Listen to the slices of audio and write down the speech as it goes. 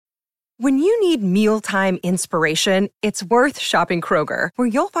When you need mealtime inspiration, it's worth shopping Kroger, where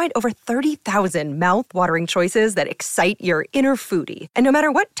you'll find over 30,000 mouth-watering choices that excite your inner foodie. And no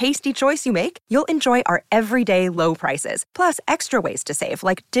matter what tasty choice you make, you'll enjoy our everyday low prices, plus extra ways to save,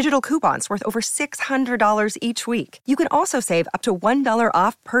 like digital coupons worth over $600 each week. You can also save up to $1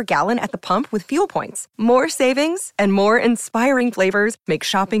 off per gallon at the pump with fuel points. More savings and more inspiring flavors make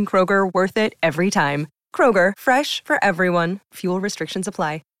shopping Kroger worth it every time. Kroger, fresh for everyone. Fuel restrictions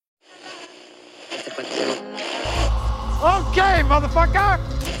apply. Okay, motherfucker!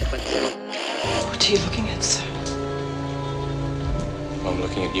 What are you looking at, sir? I'm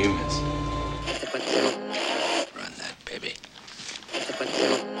looking at you, miss. Run that, baby.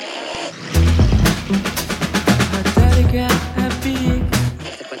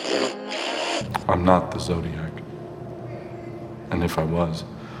 I'm not the Zodiac. And if I was,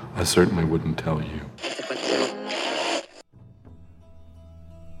 I certainly wouldn't tell you.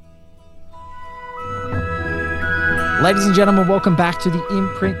 Ladies and gentlemen, welcome back to the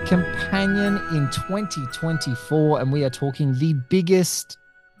Imprint Companion in 2024, and we are talking the biggest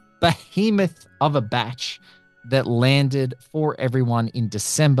behemoth of a batch that landed for everyone in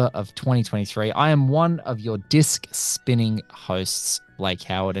December of 2023. I am one of your disc spinning hosts, Blake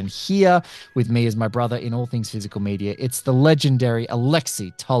Howard, and here with me is my brother in all things physical media. It's the legendary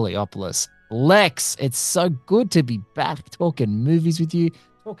Alexi Toliopoulos. Lex, it's so good to be back talking movies with you.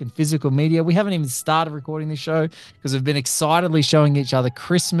 Talking physical media. We haven't even started recording this show because we've been excitedly showing each other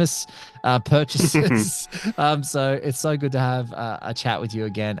Christmas purchases. So it's so good to have a chat with you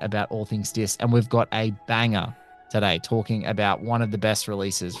again about all things disc. And we've got a banger today talking about one of the best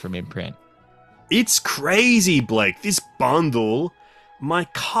releases from Imprint. It's crazy, Blake. This bundle, my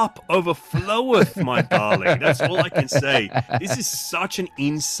cup overfloweth, my darling. That's all I can say. This is such an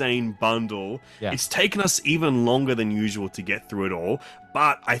insane bundle. Yeah. It's taken us even longer than usual to get through it all,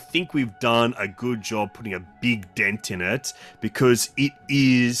 but I think we've done a good job putting a big dent in it because it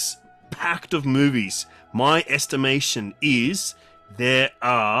is packed of movies. My estimation is there's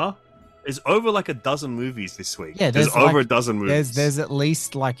over like a dozen movies this week. Yeah, there's over a dozen movies. There's at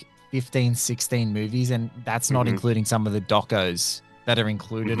least like 15, 16 movies, and that's not including some of the docos that are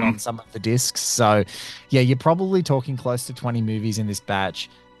included on some of the discs. So yeah, you're probably talking close to 20 movies in this batch.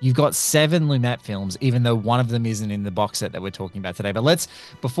 You've got 7 Lumet films, even though one of them isn't in the box set that we're talking about today. But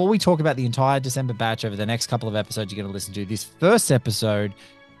before we talk about the entire December batch over the next couple of episodes you're going to listen to, this first episode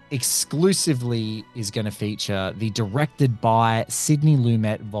exclusively is going to feature the directed by Sidney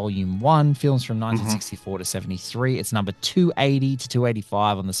Lumet Volume 1, films from 1964 to 73. It's number 280 to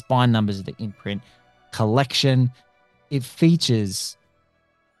 285 on the spine numbers of the Imprint collection. It features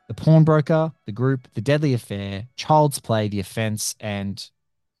The Pawnbroker, The Group, The Deadly Affair, Child's Play, The Offense, and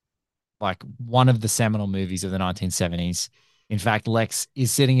like one of the seminal movies of the 1970s. In fact, Lex is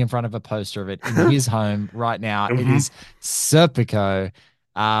sitting in front of a poster of it in his home right now. It is Serpico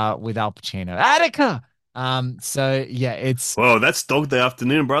with Al Pacino. Attica! So yeah, it's whoa, that's Dog Day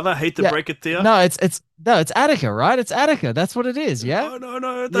Afternoon, brother. Hate to break it to you. No, it's Attica, right? It's Attica. That's what it is. Yeah.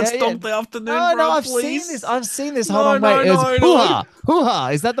 No, that's Dog Day Afternoon. No, I've please. seen this. Hold on, wait. Hoo-ha.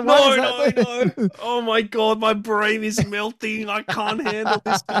 Is that the one? No. Oh my god, my brain is melting. I can't handle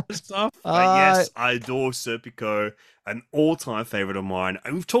this kind of stuff. But yes, I adore Serpico. An all-time favorite of mine.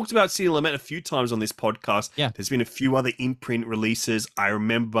 And we've talked about Sidney Lumet a few times on this podcast. Yeah. There's been a few other Imprint releases. I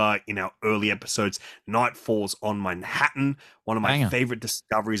remember in our early episodes, Night Falls on Manhattan. One of my favorite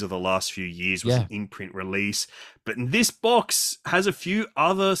discoveries of the last few years was an Imprint release. But this box has a few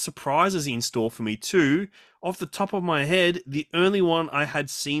other surprises in store for me too. Off the top of my head, the only one I had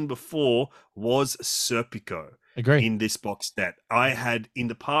seen before was Serpico. Agree. In this box set. I had, in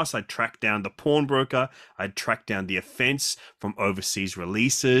the past, I tracked down The Pawnbroker. I'd tracked down The Offense from overseas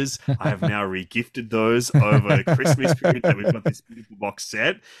releases. I have now regifted those over the Christmas period that we've got this beautiful box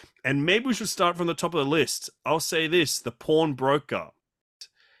set. And maybe we should start from the top of the list. I'll say this, The Pawnbroker.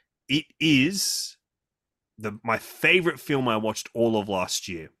 It is my favorite film I watched all of last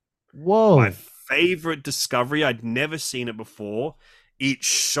year. Whoa. My favorite discovery. I'd never seen it before. It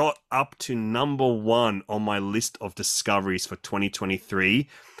shot up to number 1 on my list of discoveries for 2023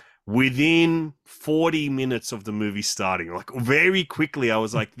 within 40 minutes of the movie starting. Like very quickly, I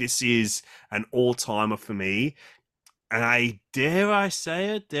was like, this is an all-timer for me. And dare I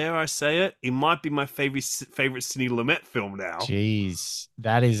say it, it might be my favorite Sidney Lumet film now. Jeez,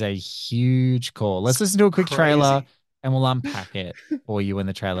 that is a huge call. Let's listen to a quick trailer and we'll unpack it for you when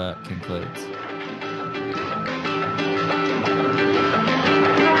the trailer concludes.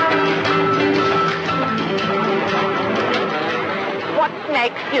 What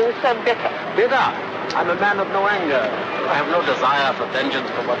makes you so bitter? Bitter? I'm a man of no anger. I have no desire for vengeance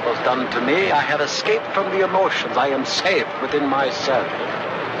for what was done to me. I have escaped from the emotions. I am safe within myself.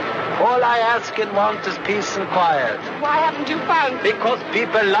 All I ask and want is peace and quiet. Why haven't you found? Because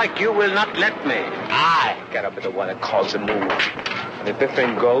people like you will not let me. I get up with the one that calls a move. And if the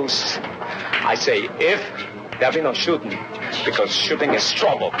thing goes, I say if, there'll be no shooting. Because shooting is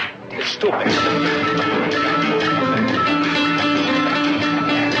trouble. It's stupid.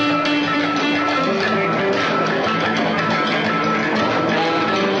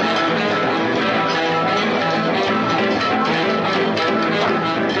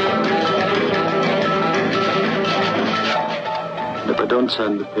 If I don't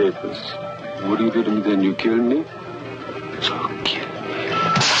sign the papers, what do you do to me then? You kill me? So kill me.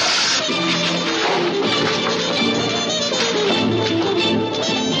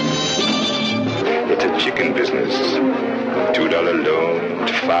 It's a chicken business. $2 loan,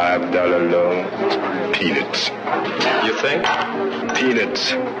 $5 loan, peanuts. You think?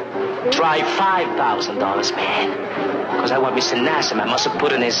 Peanuts. Try $5,000, man. Because I want Mr. Nassim. I must have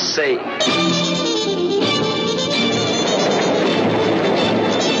put in his say.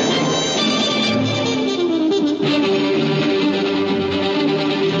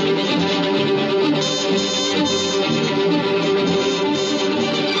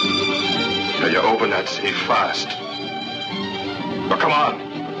 Now you open that safe fast. Now come on.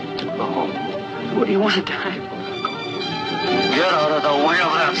 Go home. What do you want, Dad? Get out of the way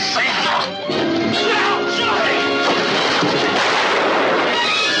of that safe. Now, Johnny!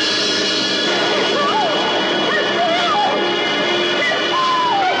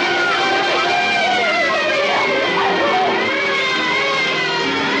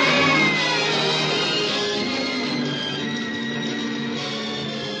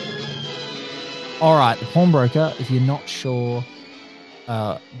 All right, The Pawnbroker, if you're not sure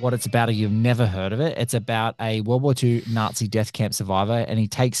what it's about or you've never heard of it, it's about a World War II Nazi death camp survivor, and he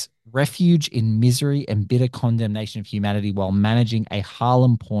takes refuge in misery and bitter condemnation of humanity while managing a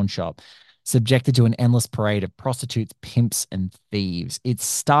Harlem pawn shop, subjected to an endless parade of prostitutes, pimps, and thieves. It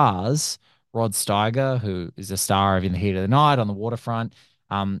stars Rod Steiger, who is a star of In the Heat of the Night, On the Waterfront.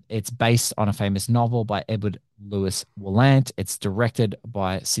 It's based on a famous novel by Edward Lewis Wallant. It's directed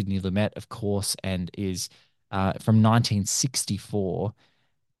by Sidney Lumet, of course, and is from 1964.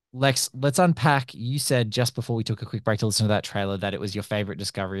 Lex, let's unpack. You said just before we took a quick break to listen to that trailer that it was your favorite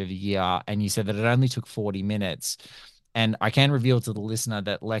discovery of the year, and you said that it only took 40 minutes. And I can reveal to the listener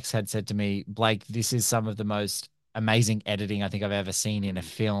that Lex had said to me, Blake, this is some of the most amazing editing I think I've ever seen in a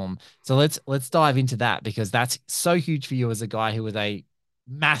film. So let's dive into that, because that's so huge for you as a guy who was a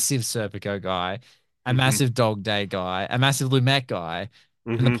massive Serpico guy, a massive Dog Day guy, a massive Lumet guy,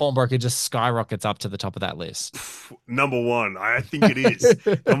 and The Pawnbroker just skyrockets up to the top of that list. Number one, I think it is.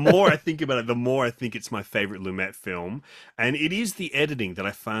 The more I think about it, the more I think it's my favorite Lumet film. And it is the editing that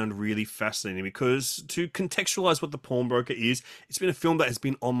I found really fascinating, because to contextualize what The Pawnbroker is, it's been a film that has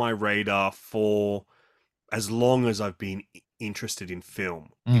been on my radar for as long as I've been interested in film.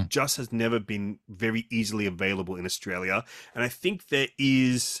 It just has never been very easily available in Australia. And I think there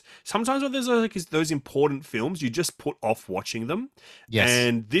is sometimes when there's like those important films, you just put off watching them. Yes.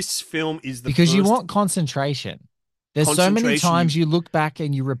 And this film is because you want concentration. There's so many times you look back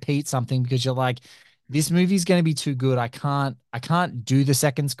and you repeat something because you're like, this movie's going to be too good. I can't do the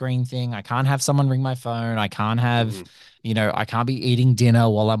second screen thing. I can't have someone ring my phone. I can't have, I can't be eating dinner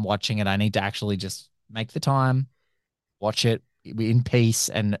while I'm watching it. I need to actually just make the time, watch it in peace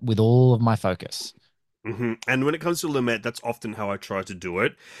and with all of my focus. And when it comes to Lumet, that's often how I try to do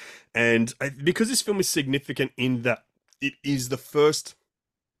it. And because this film is significant in that it is the first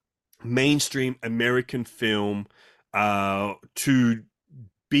mainstream American film to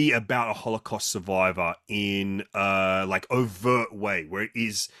be about a Holocaust survivor in like overt way, where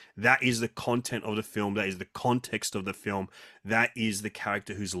that is the content of the film, that is the context of the film, that is the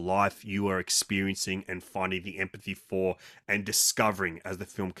character whose life you are experiencing and finding the empathy for and discovering as the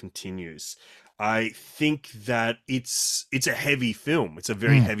film continues. I think that it's a heavy film. It's a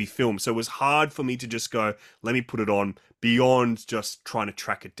very heavy film. So it was hard for me to just go, let me put it on, beyond just trying to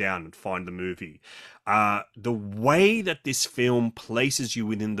track it down and find the movie. The way that this film places you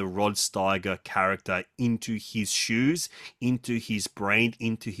within the Rod Steiger character, into his shoes, into his brain,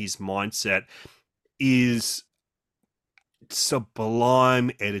 into his mindset, is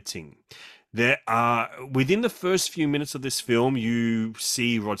sublime editing. There are, within the first few minutes of this film, you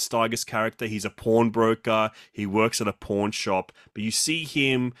see Rod Steiger's character. He's a pawnbroker. He works at a pawn shop, but you see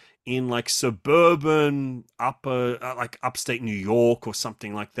him in like suburban like upstate New York or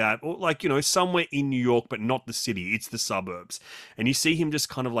something like that, or like, somewhere in New York but not the city, it's the suburbs. And you see him just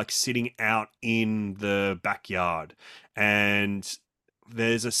kind of like sitting out in the backyard, and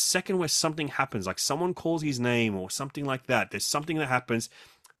there's a second where something happens, like someone calls his name or something like that. There's something that happens,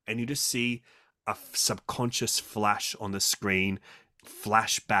 and you just see a subconscious flash on the screen,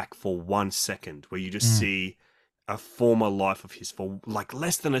 flashback for 1 second, where you just see a former life of his for like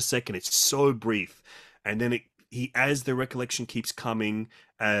less than a second. It's so brief, and then as the recollection keeps coming,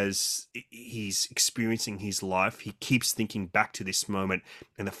 as he's experiencing his life, he keeps thinking back to this moment,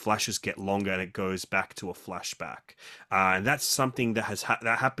 and the flashes get longer, and it goes back to a flashback. And that's something that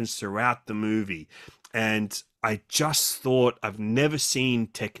that happens throughout the movie. And I just thought, I've never seen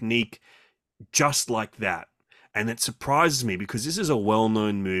technique just like that. And it surprises me because this is a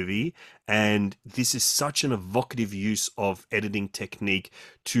well-known movie, and this is such an evocative use of editing technique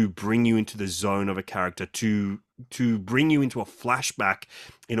to bring you into the zone of a character, to bring you into a flashback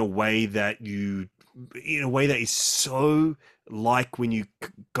in a way that is so like when you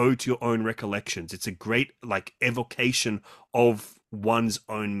go to your own recollections. It's a great like evocation of one's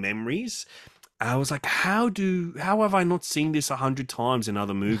own memories. I was like, how have I not seen this 100 times in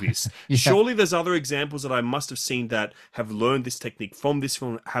other movies? Yeah. Surely there's other examples that I must have seen that have learned this technique from this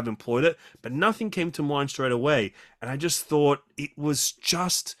film, have employed it, but nothing came to mind straight away. And I just thought it was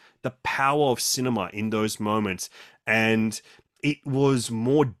just the power of cinema in those moments. And it was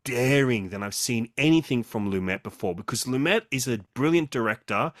more daring than I've seen anything from Lumet before, because Lumet is a brilliant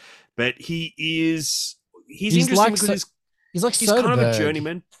director, but he's interesting like because he's like he's kind of a Soderbergh.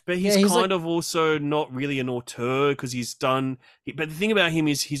 journeyman, but he's kind like, of also not really an auteur, because he's done. But the thing about him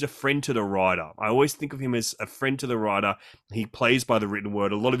is he's a friend to the writer. I always think of him as a friend to the writer. He plays by the written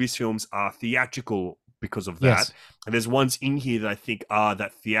word. A lot of his films are theatrical because of that. Yes. And there's ones in here that I think are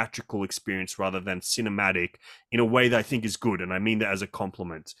that theatrical experience rather than cinematic, in a way that I think is good. And I mean that as a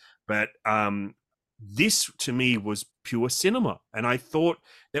compliment. But this to me was pure cinema, and I thought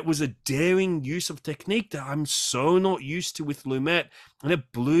that was a daring use of technique that I'm so not used to with Lumet, and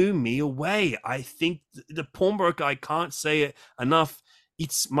it blew me away. I think the Pawnbroker, I can't say it enough,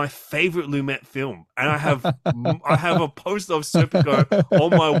 it's my favorite Lumet film, and I have a poster of Serpico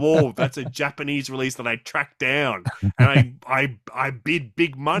on my wall. That's a Japanese release that I tracked down, and I bid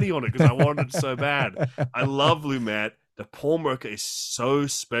big money on it because I wanted it so bad. I love Lumet. The Pawnbroker is so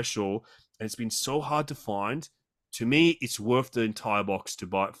special, and it's been so hard to find. To me, it's worth the entire box to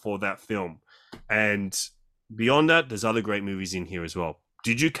buy for that film. And beyond that, there's other great movies in here as well.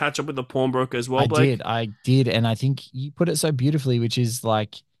 Did you catch up with The Pawnbroker as well, Blake? I did. And I think you put it so beautifully, which is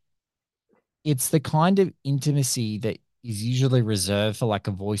like, it's the kind of intimacy that is usually reserved for like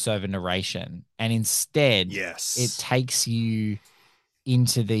a voiceover narration. And instead, yes, it takes you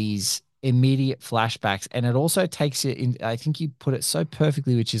into these immediate flashbacks. And it also takes you in, I think you put it so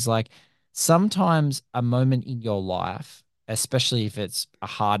perfectly, which is like, sometimes a moment in your life, especially if it's a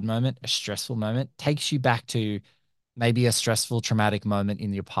hard moment, a stressful moment, takes you back to maybe a stressful, traumatic moment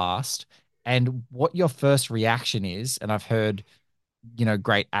in your past. And what your first reaction is, and I've heard,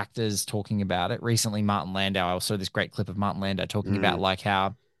 great actors talking about it. Recently, Martin Landau, I saw this great clip of Martin Landau talking about like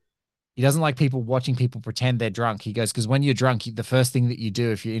how he doesn't like people watching people pretend they're drunk. He goes, because when you're drunk, the first thing that you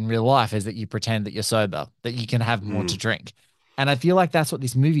do if you're in real life is that you pretend that you're sober, that you can have more to drink. And I feel like that's what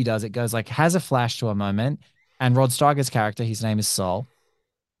this movie does. It goes like, has a flash to a moment, and Rod Steiger's character, his name is Sol,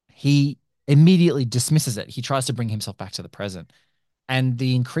 he immediately dismisses it. He tries to bring himself back to the present. And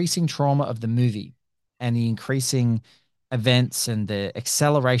the increasing trauma of the movie and the increasing events and the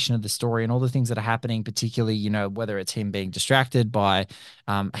acceleration of the story and all the things that are happening, particularly, whether it's him being distracted by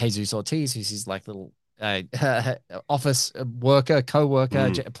Jesus Ortiz, who's his like little office worker,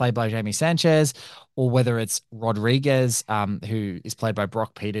 co-worker, played by Jamie Sanchez, or whether it's Rodriguez, who is played by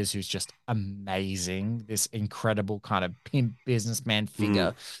Brock Peters, who's just amazing, this incredible kind of pimp businessman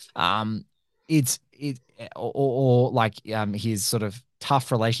figure. Or like his sort of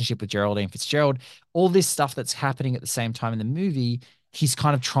tough relationship with Geraldine Fitzgerald, all this stuff that's happening at the same time in the movie, he's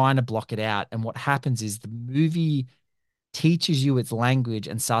kind of trying to block it out. And what happens is the movie teaches you its language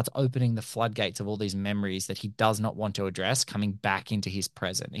and starts opening the floodgates of all these memories that he does not want to address, coming back into his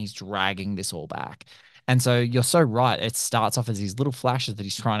present. And he's dragging this all back. And so you're so right. It starts off as these little flashes that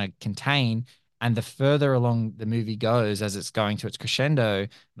he's trying to contain. And the further along the movie goes, as it's going to its crescendo, and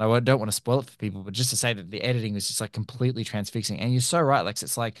I don't want to spoil it for people, but just to say that the editing was just like completely transfixing. And you're so right, Lex.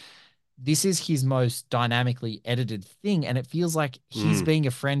 It's like, this is his most dynamically edited thing. And it feels like he's being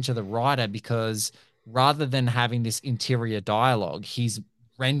a friend to the writer, because rather than having this interior dialogue, he's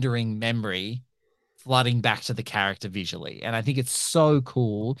rendering memory flooding back to the character visually. And I think it's so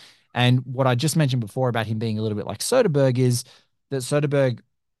cool. And what I just mentioned before about him being a little bit like Soderbergh is that Soderbergh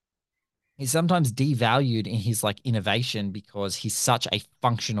is sometimes devalued in his like innovation because he's such a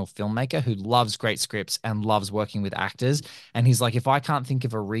functional filmmaker who loves great scripts and loves working with actors. And he's like, if I can't think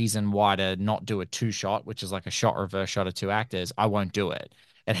of a reason why to not do a two shot, which is like a shot reverse shot of two actors, I won't do it.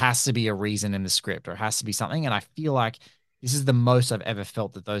 It has to be a reason in the script or it has to be something. And I feel like this is the most I've ever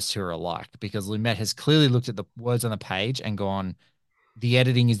felt that those two are alike because Lumet has clearly looked at the words on the page and gone, the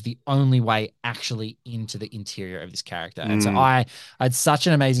editing is the only way actually into the interior of this character. And so I had such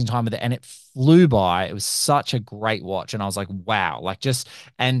an amazing time with it and it flew by. It was such a great watch. And I was like, wow, like just,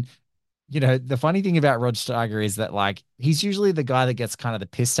 and the funny thing about Rod Steiger is that like he's usually the guy that gets kind of the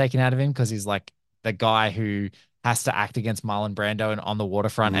piss taken out of him because he's like the guy who has to act against Marlon Brando and On the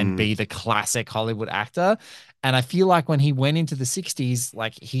Waterfront and be the classic Hollywood actor. And I feel like when he went into the 60s,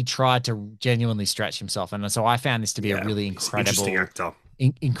 like he tried to genuinely stretch himself. And so I found this to be a really interesting actor.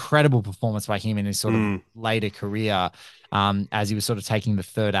 Incredible performance by him in his sort of later career, as he was sort of taking the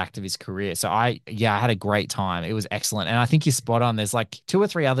third act of his career. So I had a great time. It was excellent. And I think you're spot on. There's like two or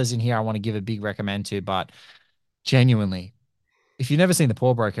three others in here I want to give a big recommend to, but genuinely, if you've never seen The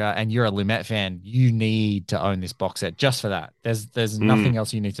Pawnbroker and you're a Lumet fan, you need to own this box set just for that. There's nothing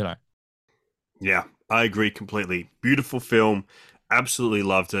else you need to know. Yeah, I agree completely. Beautiful film. Absolutely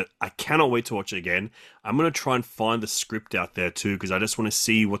loved it. I cannot wait to watch it again. I'm going to try and find the script out there too, because I just want to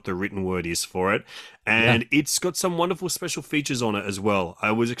see what the written word is for it. And it's got some wonderful special features on it as well.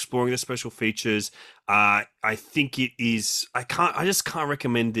 I was exploring the special features. I think it is, I just can't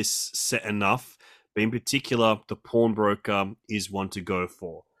recommend this set enough. But in particular, The Pawnbroker is one to go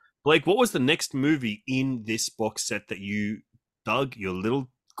for. Blake, what was the next movie in this box set that you dug your little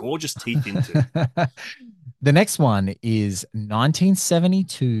gorgeous teeth into? The next one is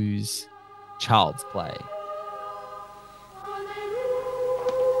 1972's Child's Play.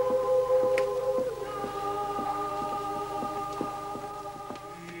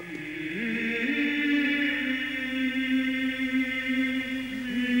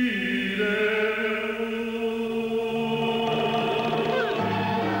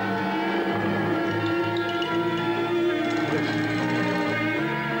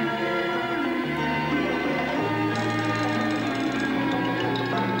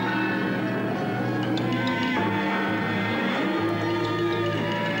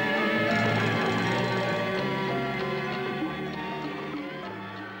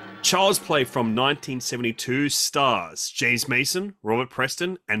 Child's Play from 1972 stars James Mason, Robert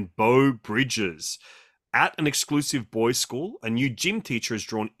Preston, and Beau Bridges. At an exclusive boys' school, a new gym teacher is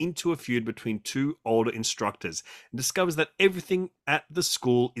drawn into a feud between two older instructors and discovers that everything at the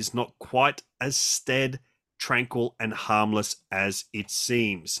school is not quite as steady, tranquil, and harmless as it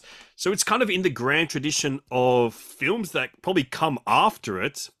seems. So it's kind of in the grand tradition of films that probably come after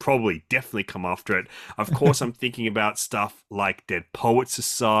it, definitely come after it. Of course, I'm thinking about stuff like Dead Poets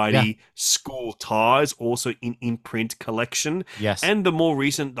Society, School Ties, also in IMPRINT collection. Yes. And the more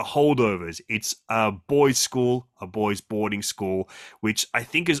recent, The Holdovers. It's a boys' school, a boys' boarding school, which I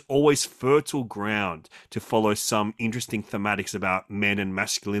think is always fertile ground to follow some interesting thematics about men and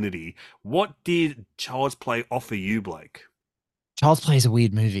masculinity. What did Child's Play offer you, Blake? Child's Play is a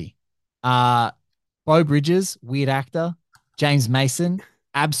weird movie. Beau Bridges, weird actor. James Mason,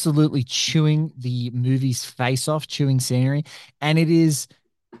 absolutely chewing the movie's face off, chewing scenery. And it's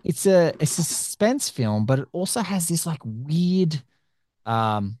a suspense film, but it also has this like weird,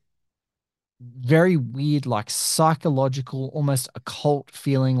 very weird, like psychological, almost occult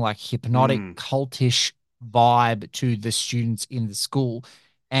feeling, like hypnotic, cultish vibe to the students in the school.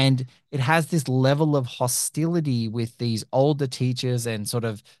 And it has this level of hostility with these older teachers and sort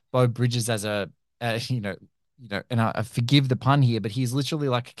of Beau Bridges as and I forgive the pun here, but he's literally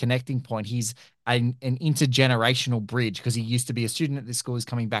like a connecting point. He's an intergenerational bridge because he used to be a student at this school. He's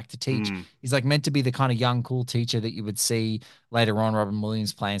coming back to teach. He's like meant to be the kind of young, cool teacher that you would see later on Robin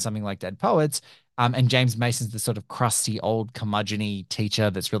Williams playing something like Dead Poets. And James Mason's the sort of crusty, old, curmudgeon-y teacher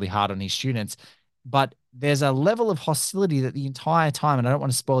that's really hard on his students. But there's a level of hostility that the entire time, and I don't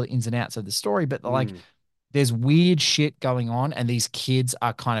want to spoil the ins and outs of the story, but like there's weird shit going on, and these kids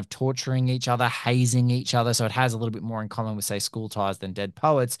are kind of torturing each other, hazing each other. So it has a little bit more in common with, say, School Ties than Dead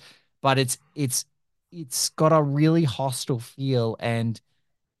Poets, but it's got a really hostile feel, and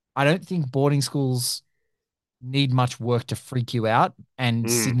I don't think boarding schools need much work to freak you out.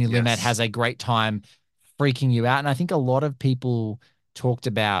 And Sidney Lumet has a great time freaking you out. And I think a lot of people talked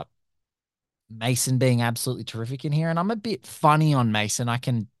about Mason being absolutely terrific in here, and I'm a bit funny on Mason. I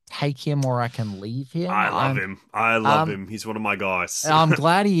can take him or I can leave him. I love him. I love Um, him. He's one of my guys. I'm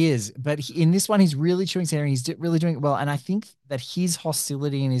glad he is, but in this one, he's really chewing scenery. Really doing it well, and I think that his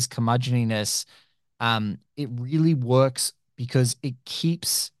hostility and his curmudgeoniness, it really works because it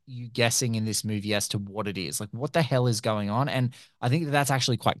keeps you guessing in this movie as to what it is, like what the hell is going on. And I think that that's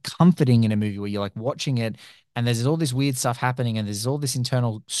actually quite comforting in a movie where you're like watching it, and there's all this weird stuff happening, and there's all this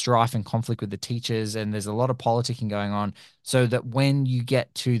internal strife and conflict with the teachers, and there's a lot of politicking going on, so that when you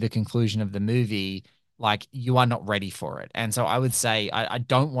get to the conclusion of the movie like you are not ready for it. And so I would say I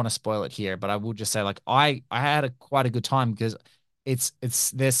don't want to spoil it here, but I will just say like I had quite a good time because it's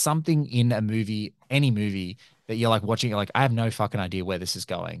there's something in a movie, any movie that you're like watching it like I have no fucking idea where this is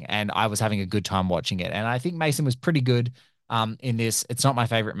going, and I was having a good time watching it. And I think Mason was pretty good in this. It's not my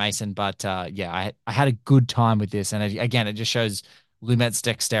favorite Mason, but yeah, I had a good time with this. And again, it just shows Lumet's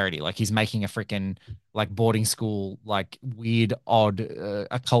dexterity. Like he's making a freaking like boarding school, like weird, odd,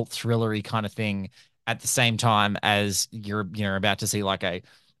 occult thrillery kind of thing at the same time as you're about to see like a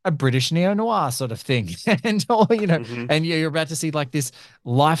British neo noir sort of thing, and or and you're about to see like this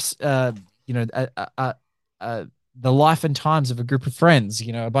life's you know uh, the life and times of a group of friends,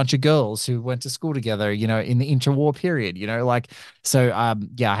 a bunch of girls who went to school together, in the interwar period, like so.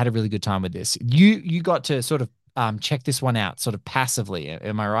 Yeah, I had a really good time with this. You got to sort of check this one out sort of passively.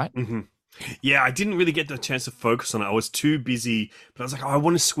 Am I right? Yeah, I didn't really get the chance to focus on it. I was too busy, but I was like, oh, I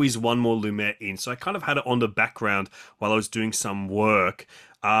want to squeeze one more Lumet in. So I kind of had it on the background while I was doing some work.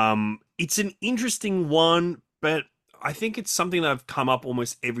 It's an interesting one, but I think it's something that I've come up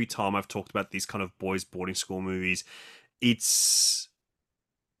almost every time I've talked about these kind of boys' boarding school movies. It's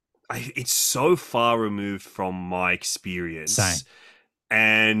so far removed from my experience. Same.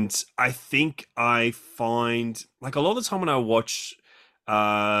 And I think I find, like, a lot of the time when I watch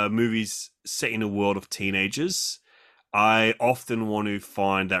movies set in a world of teenagers, I often want to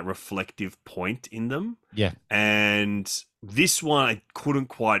find that reflective point in them. Yeah. And this one, I couldn't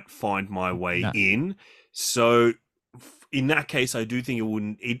quite find my way No. in. So in that case, I do think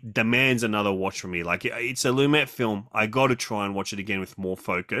it demands another watch from me. Like, it's a Lumet film. I got to try and watch it again with more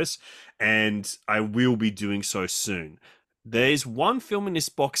focus, and I will be doing so soon. There's one film in this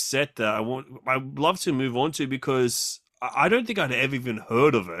box set that I'd love to move on to because I don't think I'd ever even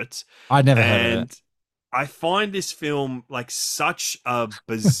heard of it. I'd never heard of it. I find this film like such a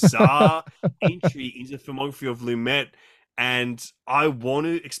bizarre entry into the filmography of Lumet, and I want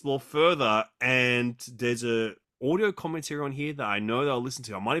to explore further. And there's a audio commentary on here that I know that I'll listen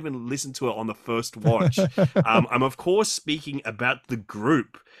to. I might even listen to it on the first watch. I'm of course speaking about The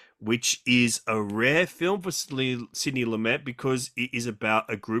Group, which is a rare film for Sidney Lumet because it is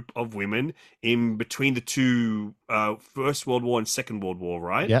about a group of women in between the two First World War and Second World War,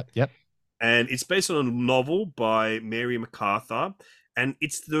 right? Yep. And it's based on a novel by Mary MacArthur. And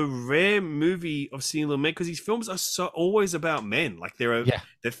it's the rare movie of Sidney Lumet because these films are always about men. Like they're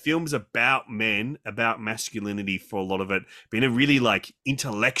films about men, about masculinity for a lot of it, but in a really like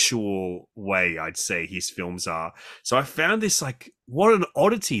intellectual way, I'd say his films are. So I found this like, what an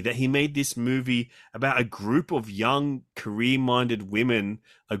oddity that he made this movie about a group of young career-minded women,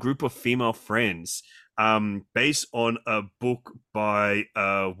 a group of female friends, based on a book by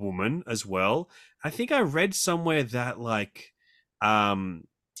a woman as well. I think I read somewhere that like,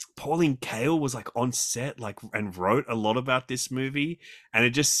 Pauline Kael was like on set, like, and wrote a lot about this movie, and it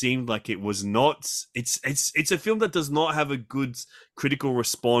just seemed like it was not. It's a film that does not have a good critical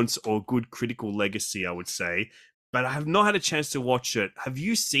response or good critical legacy, I would say. But I have not had a chance to watch it. Have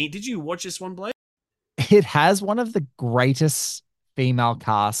you seen? Did you watch this one, Blake? It has one of the greatest female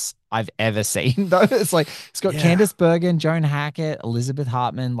casts I've ever seen. Though it's like it's got Candice Bergen, Joan Hackett, Elizabeth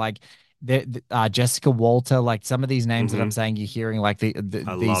Hartman, like Jessica Walter, like some of these names that I'm saying you're hearing, like these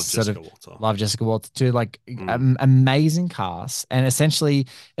sort of Walter. Love Jessica Walter too, like amazing cast. And essentially,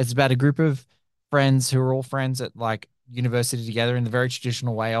 it's about a group of friends who are all friends at like university together in the very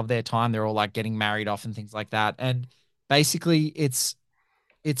traditional way of their time. They're all like getting married off and things like that. And basically, it's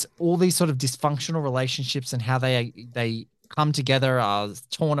all these sort of dysfunctional relationships and how they come together, are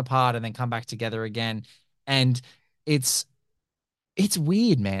torn apart, and then come back together again. And it's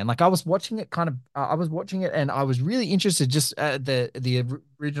weird, man. Like I was watching it and I was really interested just the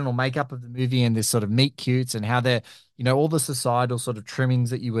original makeup of the movie and this sort of meet cutes and how they're, all the societal sort of trimmings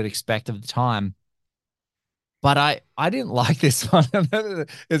that you would expect of the time. But I didn't like this one.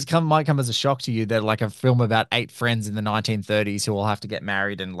 Might come as a shock to you that like a film about 8 friends in the 1930s who all have to get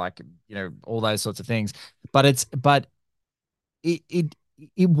married and like, all those sorts of things. But it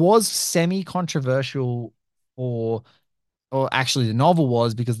was semi-controversial or actually the novel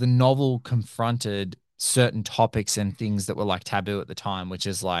was, because the novel confronted certain topics and things that were like taboo at the time, which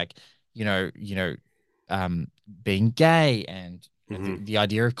is like, being gay and the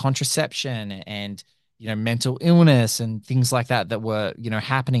idea of contraception and mental illness and things like that were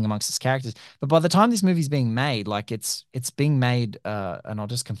happening amongst its characters. But by the time this movie's being made, like it's being made, and I'll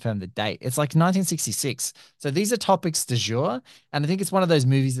just confirm the date. It's like 1966. So these are topics du jour, and I think it's one of those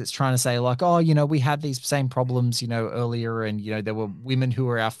movies that's trying to say like, oh, we had these same problems, earlier, and there were women who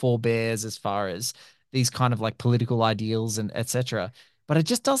were our forebears as far as these kind of like political ideals and etc. But it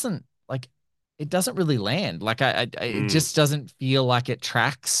just doesn't like. It doesn't really land. Like it just doesn't feel like it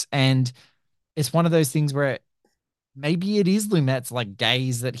tracks. And it's one of those things where maybe it is Lumet's like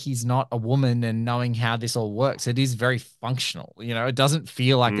gaze that he's not a woman and knowing how this all works. It is very functional. It doesn't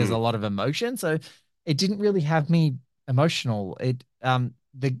feel like there's a lot of emotion. So it didn't really have me emotional.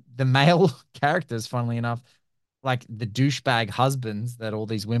 The male characters, funnily enough, like the douchebag husbands that all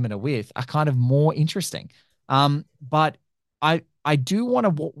these women are with, are kind of more interesting. But I do want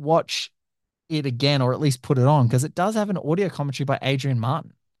to watch it again, or at least put it on, because it does have an audio commentary by Adrian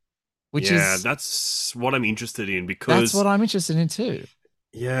Martin, which is that's what I'm interested in, because that's what I'm interested in too.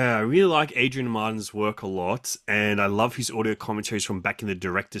 Yeah, I really like Adrian Martin's work a lot, and I love his audio commentaries from back in the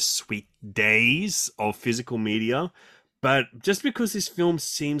director's suite days of physical media. But just because this film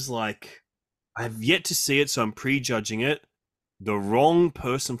seems like I have yet to see it, so I'm prejudging it, the wrong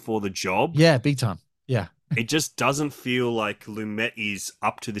person for the job. Yeah, big time. Yeah. It just doesn't feel like Lumet is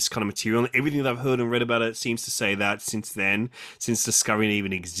up to this kind of material. Everything that I've heard and read about it seems to say that since then, since Discovery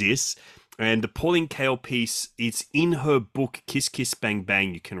even exists. And the Pauline Kael piece, it's in her book, Kiss Kiss Bang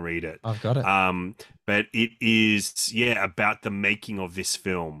Bang. You can read it. I've got it. But it is, about the making of this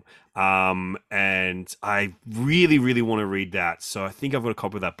film. And I really, really want to read that. So I think I've got a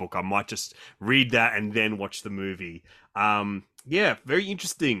copy of that book. I might just read that and then watch the movie. Very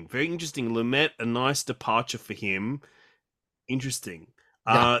interesting. Very interesting. Lumet, a nice departure for him. Interesting.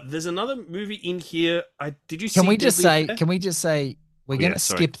 There's another movie in here. Did you see? Can we just say we're gonna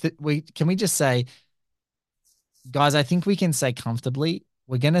skip can we just say, guys, I think we can say comfortably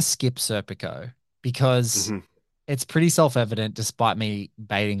we're gonna skip Serpico, because it's pretty self-evident, despite me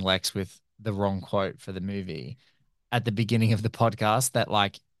baiting Lex with the wrong quote for the movie at the beginning of the podcast, that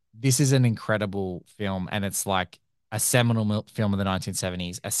like this is an incredible film, and it's like a seminal film of the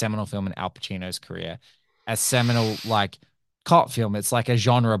 1970s, a seminal film in Al Pacino's career, a seminal like cop film. It's like a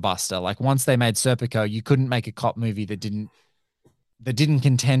genre buster. Like once they made Serpico, you couldn't make a cop movie that didn't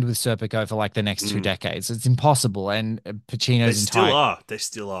contend with Serpico for like the next 2 decades. It's impossible. And Pacino's They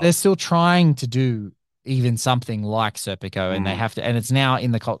still are. They're still trying to do even something like Serpico, and they have to, and it's now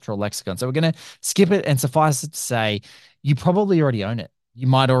in the cultural lexicon. So we're going to skip it, and suffice it to say, you probably already own it. You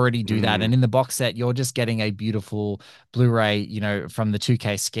might already do that. And in the box set, you're just getting a beautiful Blu-ray, from the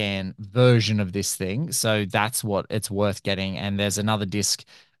 2K scan version of this thing. So that's what it's worth getting. And there's another disc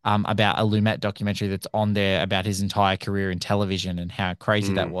about a Lumet documentary that's on there about his entire career in television and how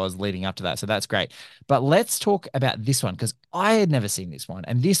crazy that was leading up to that. So that's great. But let's talk about this one, because I had never seen this one.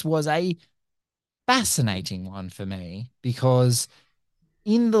 And this was a fascinating one for me, because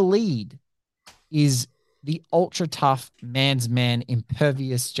in the lead is the ultra tough man's man,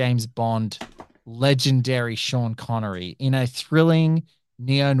 impervious James Bond, legendary Sean Connery, in a thrilling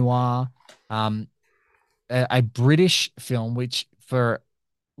neo-noir, a British film, which for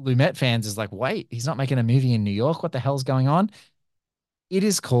Lumet fans is like, wait, he's not making a movie in New York. What the hell's going on? It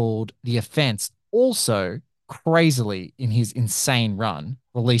is called The Offense, also crazily in his insane run,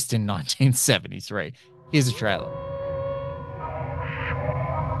 released in 1973. Here's a trailer.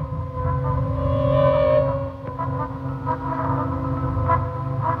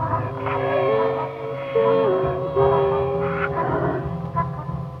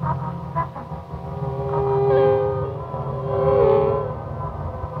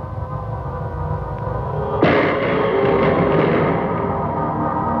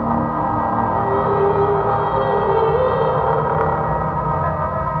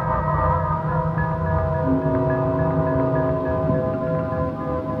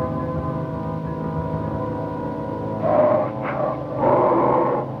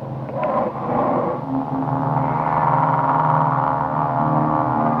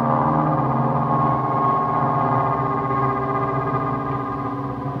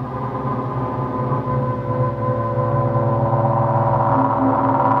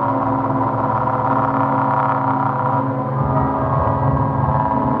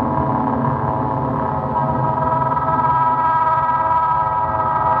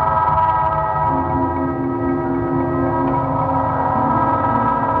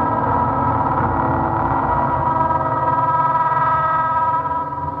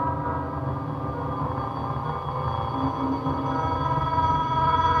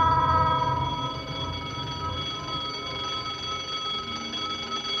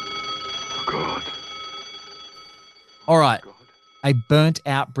 All right. A burnt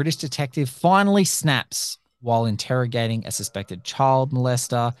out British detective finally snaps while interrogating a suspected child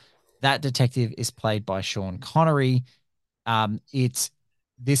molester. That detective is played by Sean Connery. It's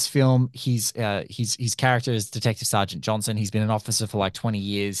this film. His character is Detective Sergeant Johnson. He's been an officer for like 20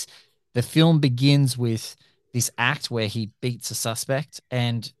 years. The film begins with this act where he beats a suspect,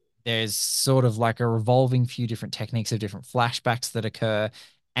 and there's sort of like a revolving few different techniques of different flashbacks that occur,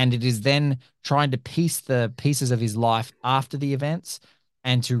 and it is then trying to piece the pieces of his life after the events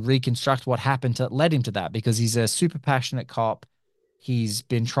and to reconstruct what happened to led him to that, because he's a super passionate cop. He's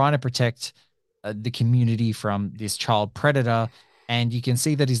been trying to protect the community from this child predator, and you can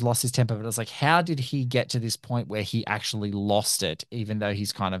see that he's lost his temper. But it's like, how did he get to this point where he actually lost it, even though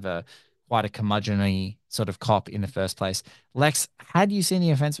he's kind of a quite a curmudgeon sort of cop in the first place? Lex, had you seen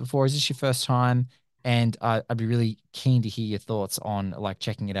The Offense before? Is this your first time? And I'd be really keen to hear your thoughts on like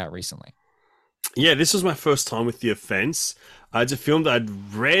checking it out recently. Yeah, this was my first time with The Offense. It's a film that I'd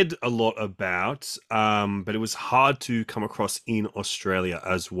read a lot about, but it was hard to come across in Australia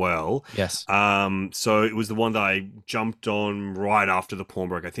as well. Yes. So it was the one that I jumped on right after the porn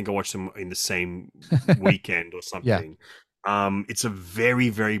break. I think I watched them in the same weekend or Yeah. something. It's a very,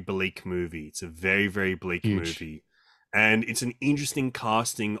 very bleak movie. It's a very, very bleak Huge. movie. And it's an interesting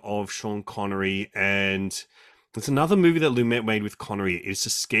casting of Sean Connery, and it's another movie that Lumet made with Connery. It's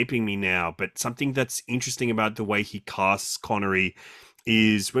escaping me now, but something that's interesting about the way he casts Connery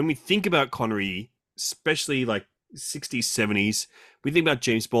is when we think about Connery, especially like 60s, 70s, we think about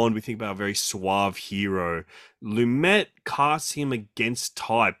James Bond, we think about a very suave hero. Lumet casts him against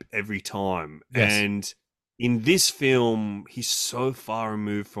type every time. Yes. And in this film, he's so far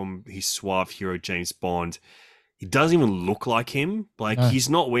removed from his suave hero, James Bond. He doesn't even look like him. Like, No. he's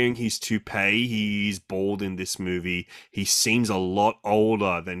not wearing his toupee. He's bald in this movie. He seems a lot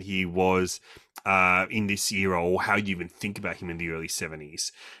older than he was in this era, or how you even think about him in the early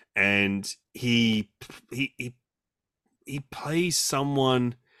 70s. And he plays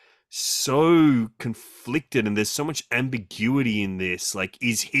someone so conflicted, and there's so much ambiguity in this. Like,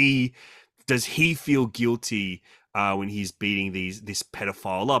 does he feel guilty when he's beating this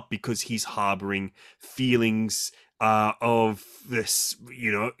pedophile up because he's harboring feelings of this?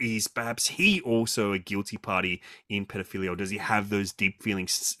 Is perhaps he also a guilty party in pedophilia, or does he have those deep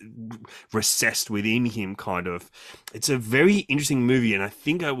feelings recessed within him? Kind of. It's a very interesting movie, and I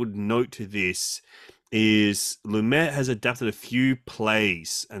think I would note to this is Lumet has adapted a few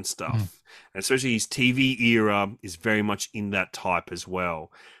plays and stuff, and especially his TV era is very much in that type as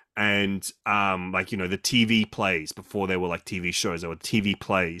well. And the TV plays before they were like TV shows, they were TV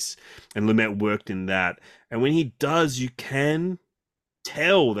plays, and Lumet worked in that. And when he does, you can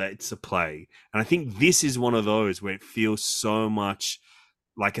tell that it's a play. And I think this is one of those where it feels so much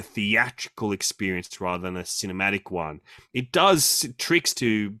like a theatrical experience rather than a cinematic one. It does tricks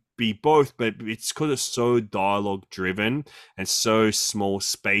to be both, but it's because it's so dialogue driven and so small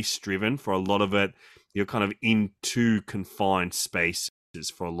space driven. For a lot of it, you're kind of in two confined spaces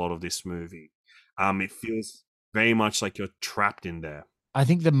for a lot of this movie. It feels very much like you're trapped in there. I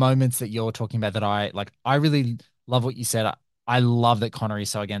think the moments that you're talking about that I really love what you said. I love that Connery is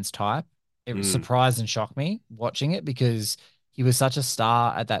so against type. It surprised and shocked me watching it, because he was such a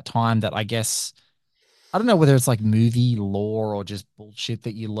star at that time that I guess, I don't know whether it's like movie lore or just bullshit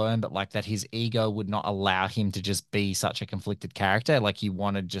that you learn, but like that his ego would not allow him to just be such a conflicted character. Like he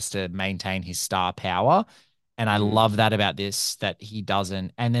wanted just to maintain his star power. And I love that about this, that he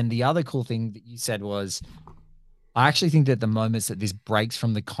doesn't. And then the other cool thing that you said was, I actually think that the moments that this breaks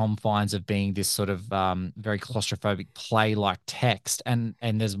from the confines of being this sort of very claustrophobic play-like text, and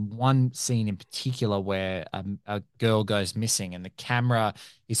there's one scene in particular where a girl goes missing, and the camera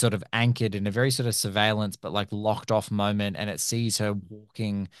is sort of anchored in a very sort of surveillance but like locked off moment, and it sees her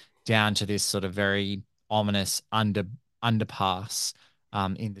walking down to this sort of very ominous underpass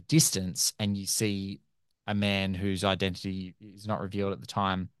in the distance, and you see a man whose identity is not revealed at the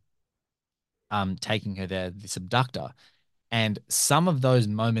time taking her there, this abductor. And some of those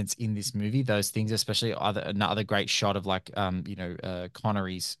moments in this movie, those things, especially another great shot of like,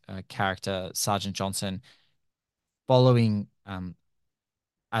 Connery's character, Sergeant Johnson, following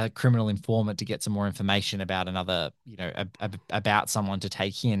a criminal informant to get some more information about another, about someone to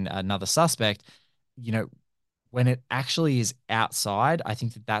take in another suspect, when it actually is outside, I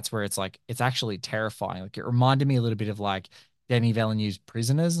think that that's where it's like, it's actually terrifying. Like it reminded me a little bit of like Denis Villeneuve's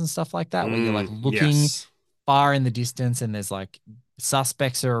Prisoners and stuff like that, where you're like looking far in the distance and there's like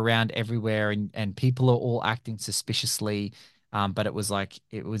suspects are around everywhere, and people are all acting suspiciously. But it was like,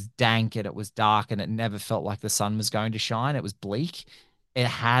 it was dank and it was dark and it never felt like the sun was going to shine. It was bleak. It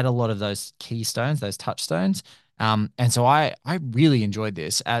had a lot of those keystones, those touchstones. And so I really enjoyed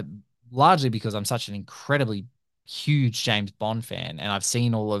this, largely because I'm such an incredibly huge James Bond fan, and I've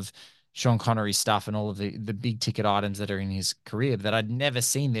seen all of Sean Connery's stuff and all of the big ticket items that are in his career, that I'd never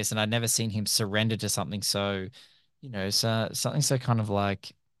seen this, and I'd never seen him surrender to something so, something so kind of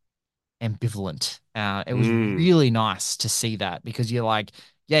like ambivalent. It was really nice to see that, because you're like,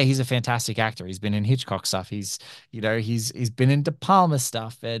 yeah, he's a fantastic actor. He's been in Hitchcock stuff. He's been in De Palma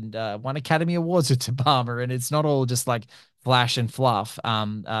stuff, and won Academy Awards with De Palma. And it's not all just like flash and fluff.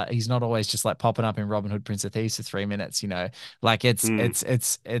 He's not always just like popping up in Robin Hood, Prince of Thieves for 3 minutes. Like it's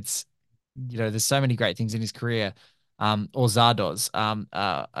there's so many great things in his career. Or Zardoz.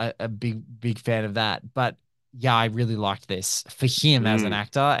 A big fan of that. But yeah, I really liked this for him as an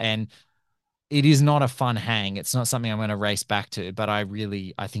actor, and it is not a fun hang. It's not something I'm going to race back to, but I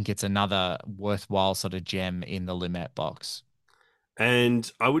think it's another worthwhile sort of gem in the Lumet box. And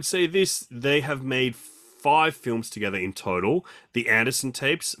I would say this, they have made 5 films together in total. The Anderson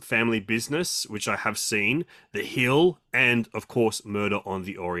Tapes, Family Business, which I have seen, The Hill, and of course Murder on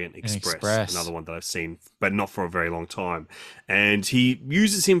the Orient Express. Another one that I've seen, but not for a very long time. And he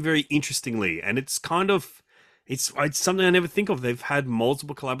uses him very interestingly, and it's kind of... It's something I never think of. They've had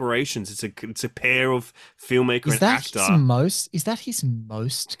multiple collaborations. It's a pair of filmmaker and actor. Is that his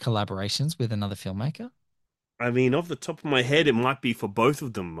most collaborations with another filmmaker? I mean, off the top of my head, it might be for both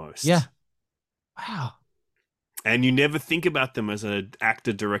of them most. Yeah. Wow. And you never think about them as an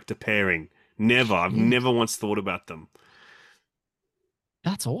actor-director pairing. Never. I've never once thought about them.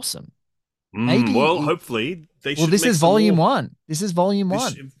 That's awesome. Hopefully they should. Well, this is volume 1. This is volume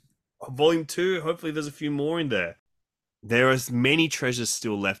 1. Volume 2, hopefully there's a few more in there. There are many treasures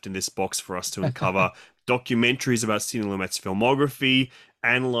still left in this box for us to uncover. Documentaries about Sidney Lumet's filmography,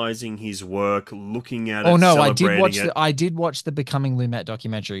 analyzing his work, looking at it. Oh no, I did watch the Becoming Lumet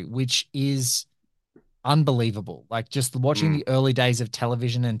documentary, which is unbelievable. Like, just watching the early days of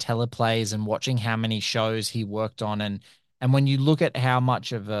television and teleplays, and watching how many shows he worked on, and when you look at how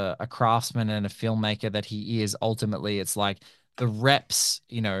much of a craftsman and a filmmaker that he is, ultimately it's like the reps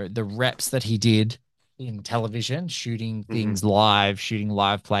that he did in television, shooting things live, shooting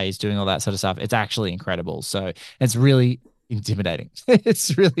live plays, doing all that sort of stuff. It's actually incredible. So it's really intimidating.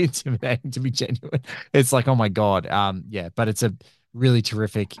 It's really intimidating, to be genuine. It's like, oh my God. But it's a really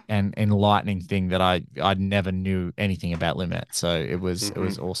terrific and enlightening thing that I never knew anything about Lumet. So it was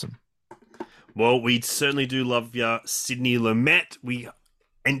awesome. Well, we certainly do love Sidney Lumet. We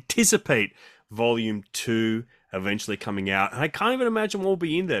anticipate volume 2 eventually coming out. And I can't even imagine what will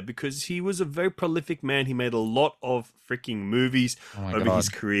be in there, because he was a very prolific man. He made a lot of freaking movies over his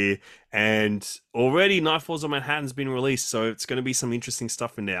career. And already Night Falls on Manhattan's been released, so it's going to be some interesting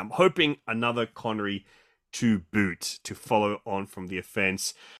stuff in there. I'm hoping another Connery to boot, to follow on from The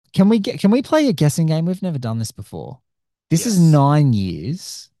Offense. Can we play a guessing game? We've never done this before. This is 9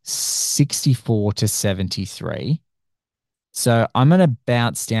 years, 64 to 73. So I'm going to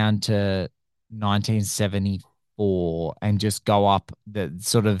bounce down to 1974 and just go up the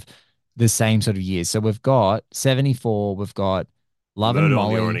same sort of years. So we've got 74, we've got Love and Molly, Murder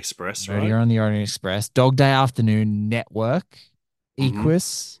on the Orient Express, right? Murder on the Orient Express, Dog Day Afternoon, Network,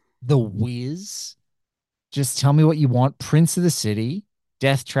 Equus, The Wiz, Just Tell Me What You Want, Prince of the City,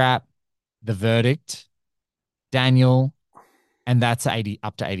 Death Trap, The Verdict, Daniel, and that's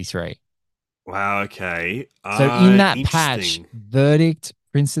up to 83. Wow, okay. So in that patch, Verdict,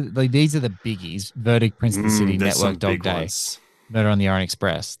 these are the biggies. Verdict, Prince of the City, Network, Dog Day, Murder on the Orient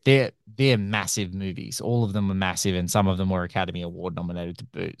Express. They're massive movies. All of them were massive, and some of them were Academy Award nominated to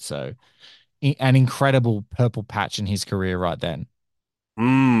boot. So an incredible purple patch in his career right then.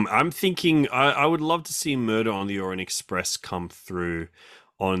 I'm thinking I would love to see Murder on the Orient Express come through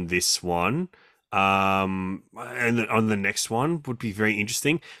on this one. And on the next one would be very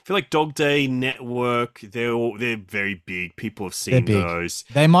interesting. I feel like Dog Day, Network, they're very big. People have seen those.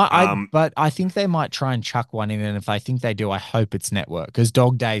 They might, but I think they might try and chuck one in. And if I think they do, I hope it's Network, because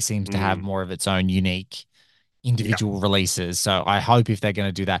Dog Day seems to have more of its own unique individual releases. So I hope if they're going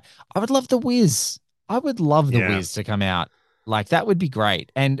to do that, I would love The Wiz. I would love The Wiz to come out. Like, that would be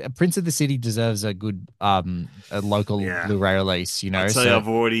great. And Prince of the City deserves a good a local Blu-ray release, you know. I'll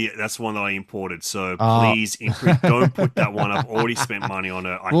tell you, that's one that I imported. So please, Imprint, don't put that one up. I've already spent money on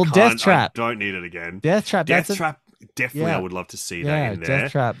it. Death Trap. I don't need it again. Death Trap. Definitely, I would love to see that in there.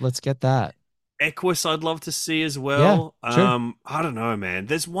 Death Trap. Let's get that. Equus, I'd love to see as well. Yeah, sure. I don't know, man.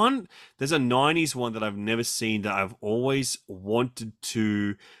 There's a 90s one that I've never seen that I've always wanted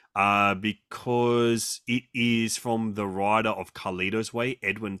to, because it is from the writer of Carlito's Way,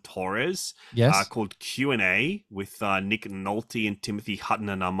 Edwin Torres. Yes. Called Q&A with Nick Nolte and Timothy Hutton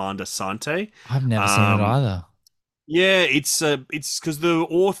and Armando Sante. I've never seen it either. Yeah, it's because the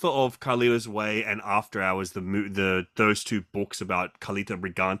author of Carlito's Way and After Hours, the those two books about Carlito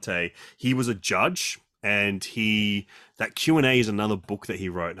Brigante, he was a judge, and that Q&A is another book that he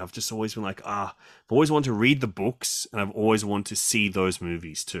wrote. And I've just always been like, I've always wanted to read the books, and I've always wanted to see those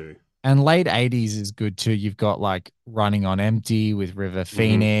movies too. And late 80s is good too. You've got like Running on Empty with River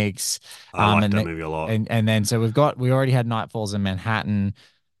Phoenix. I like And that movie a lot. And then so we already had Nightfalls in Manhattan.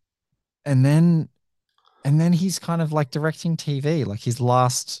 And then he's kind of like directing TV, like his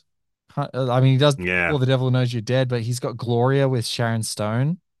last. I mean, he does Yeah. All the Devil Knows You're Dead, but he's got Gloria with Sharon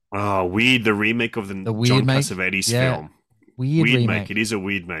Stone. Oh, Weird, the remake of the Weird John make. Cassavetes Yeah. film. Weird remake. Make. It is a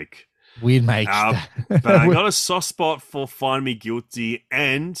weird make. Weird make. But I got a soft spot for Find Me Guilty,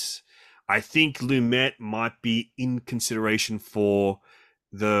 and I think Lumet might be in consideration for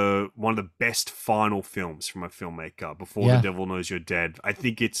one of the best final films from a filmmaker, Before the Devil Knows You're Dead. I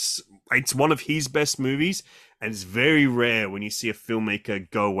think it's one of his best movies, and it's very rare when you see a filmmaker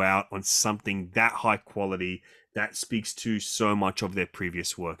go out on something that high quality that speaks to so much of their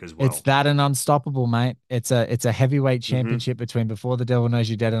previous work as well. It's that and Unstoppable, mate. It's a heavyweight championship between Before the Devil Knows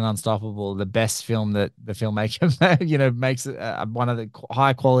You're Dead and Unstoppable, the best film that the filmmaker makes one of the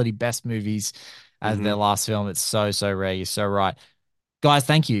high quality best movies as their last film. It's so rare. You're so right. Guys,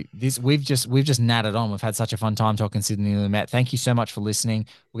 thank you. We've just natted on. We've had such a fun time talking Sidney Lumet. Thank you so much for listening.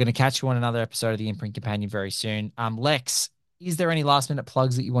 We're going to catch you on another episode of the Imprint Companion very soon. Lex, is there any last minute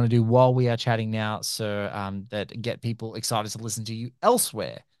plugs that you want to do while we are chatting now, so that get people excited to listen to you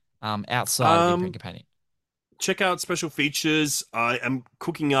elsewhere outside of Imprint Companion? Check out special features. I am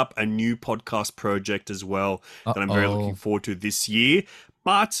cooking up a new podcast project as well that I'm very looking forward to this year.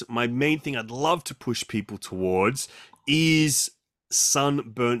 But my main thing I'd love to push people towards is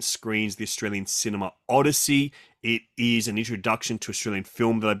Sunburnt Screens, the Australian Cinema Odyssey. It is an introduction to Australian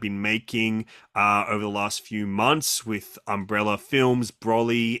film that I've been making over the last few months with Umbrella Films,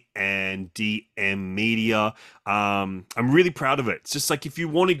 Broly, and DM Media. I'm really proud of it. It's just like, if you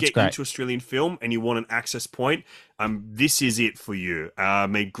want to get into Australian film and you want an access point, this is it for you.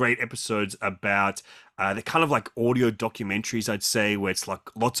 Made great episodes about they're kind of like audio documentaries, I'd say, where it's like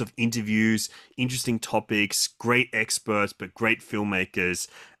lots of interviews, interesting topics, great experts, but great filmmakers.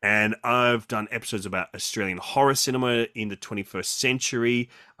 And I've done episodes about Australian horror cinema in the 21st century.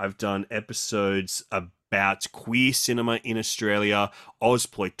 I've done episodes about queer cinema in Australia,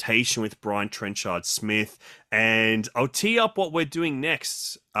 Ozploitation with Brian Trenchard Smith, and I'll tee up what we're doing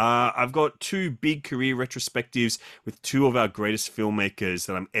next. I've got 2 big career retrospectives with 2 of our greatest filmmakers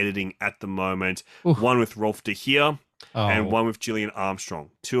that I'm editing at the moment. One with Rolf de Heer and one with Gillian Armstrong.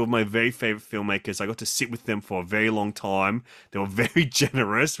 2 of my very favorite filmmakers. I got to sit with them for a very long time. They were very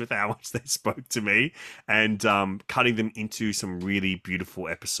generous with how much they spoke to me, and cutting them into some really beautiful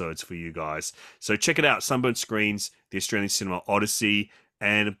episodes for you guys. So check it out, Sunburnt Screens, the Australian Cinema Odyssey.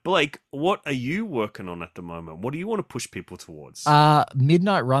 And Blake, what are you working on at the moment? What do you want to push people towards?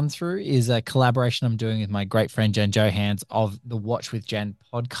 Midnight Run Through is a collaboration I'm doing with my great friend Jen Johans of the Watch with Jen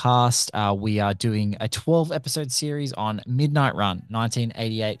podcast. We are doing a 12-episode series on Midnight Run,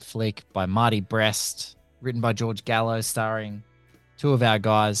 1988 flick by Marty Brest, written by George Gallo, starring 2 of our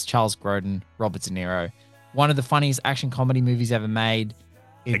guys, Charles Grodin, Robert De Niro. One of the funniest action comedy movies ever made.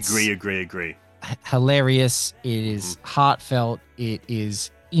 Agree. Hilarious. It is heartfelt. It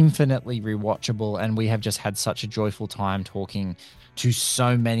is infinitely rewatchable, and we have just had such a joyful time talking to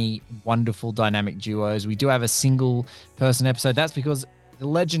so many wonderful dynamic duos. We do have a single person episode. That's because the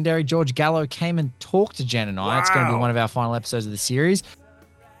legendary George Gallo came and talked to Jen and I. Wow. It's going to be one of our final episodes of the series.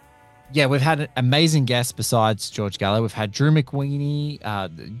 Yeah, we've had amazing guests besides George Gallo. We've had Drew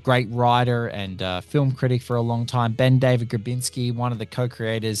McWeeny, great writer and film critic for a long time. Ben David Grabinski, one of the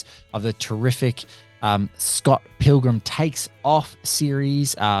co-creators of the terrific Scott Pilgrim Takes Off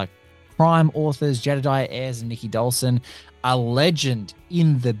series. Crime authors Jedediah Ayres and Nikki Dolson. A legend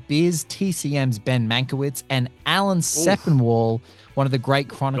in the biz, TCM's Ben Mankiewicz, and Alan Sepinwall, one of the great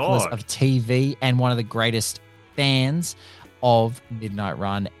chroniclers of TV and one of the greatest fans of Midnight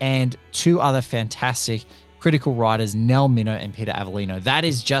Run, and 2 other fantastic critical writers, Nell Minow and Peter Avellino. That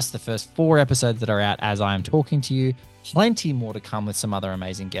is just the first 4 episodes that are out as I am talking to you. Plenty more to come with some other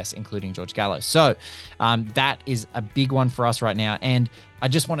amazing guests, including George Gallo. So that is a big one for us right now. And I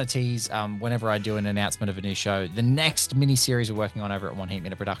just want to tease, whenever I do an announcement of a new show, the next mini-series we're working on over at One Heat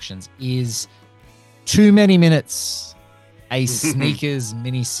Minute Productions is Too Many Minutes, a sneakers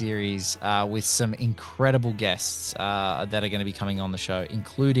mini-series with some incredible guests that are going to be coming on the show,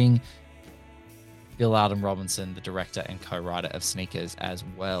 including Bill Alden Robinson, the director and co-writer of Sneakers as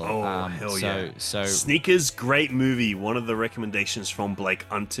well. Oh, hell yeah. So Sneakers, great movie. One of the recommendations from Blake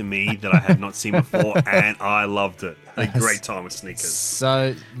unto me that I had not seen before, and I loved it. A great time with Sneakers.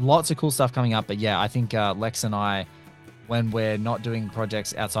 So lots of cool stuff coming up. But yeah, I think Lex and I, when we're not doing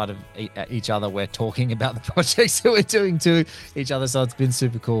projects outside of each other, we're talking about the projects that we're doing to each other. So it's been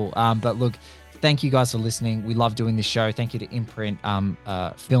super cool. But look, thank you guys for listening. We love doing this show. Thank you to Imprint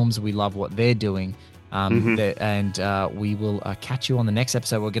Films. We love what they're doing. And we will catch you on the next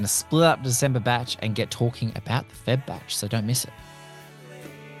episode. We're going to split up the December batch and get talking about the Feb batch. So don't miss it.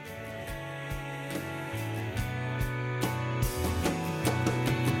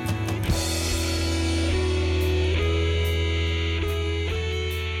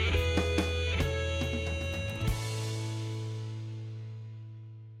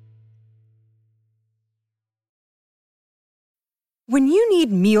 When you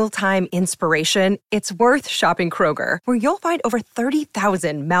need mealtime inspiration, it's worth shopping Kroger, where you'll find over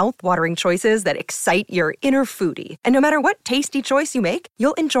 30,000 mouth-watering choices that excite your inner foodie. And no matter what tasty choice you make,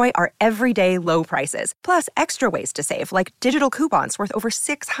 you'll enjoy our everyday low prices, plus extra ways to save, like digital coupons worth over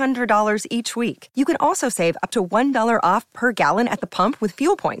 $600 each week. You can also save up to $1 off per gallon at the pump with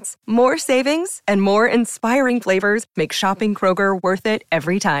fuel points. More savings and more inspiring flavors make shopping Kroger worth it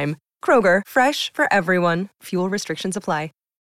every time. Kroger, fresh for everyone. Fuel restrictions apply.